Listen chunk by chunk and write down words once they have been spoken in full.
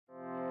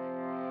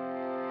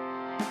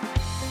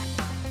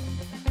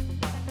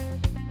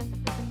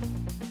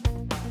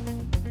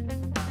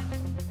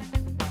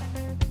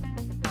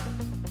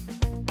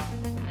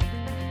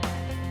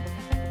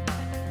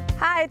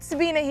Hi, it's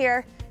Sabina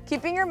here.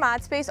 Keeping your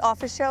ModSpace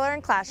office trailer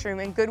and classroom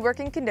in good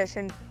working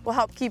condition will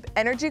help keep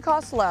energy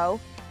costs low,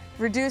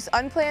 reduce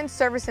unplanned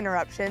service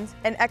interruptions,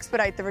 and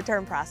expedite the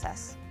return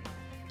process.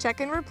 Check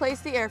and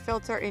replace the air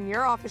filter in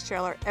your office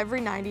trailer every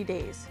 90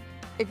 days.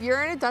 If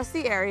you're in a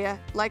dusty area,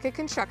 like a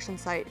construction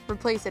site,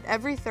 replace it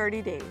every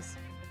 30 days.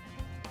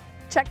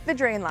 Check the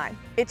drain line.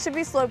 It should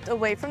be sloped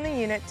away from the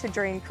unit to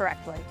drain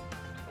correctly.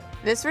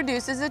 This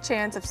reduces the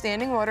chance of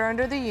standing water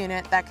under the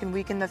unit that can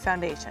weaken the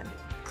foundation.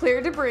 Clear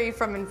debris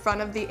from in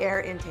front of the air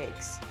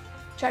intakes.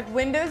 Check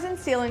windows and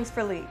ceilings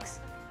for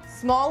leaks.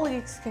 Small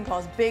leaks can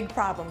cause big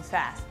problems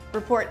fast.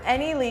 Report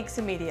any leaks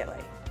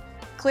immediately.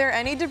 Clear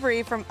any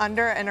debris from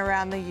under and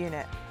around the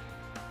unit.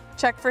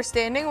 Check for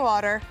standing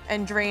water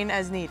and drain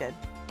as needed.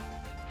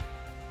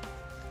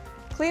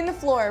 Clean the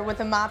floor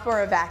with a mop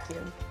or a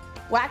vacuum.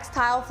 Wax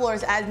tile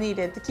floors as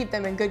needed to keep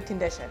them in good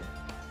condition.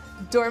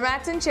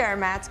 Doormats and chair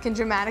mats can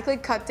dramatically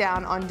cut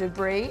down on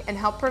debris and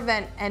help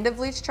prevent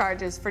end-of-lease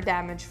charges for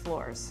damaged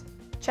floors.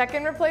 Check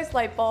and replace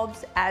light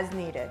bulbs as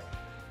needed.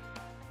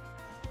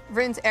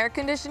 Rinse air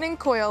conditioning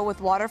coil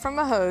with water from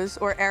a hose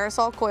or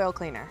aerosol coil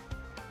cleaner.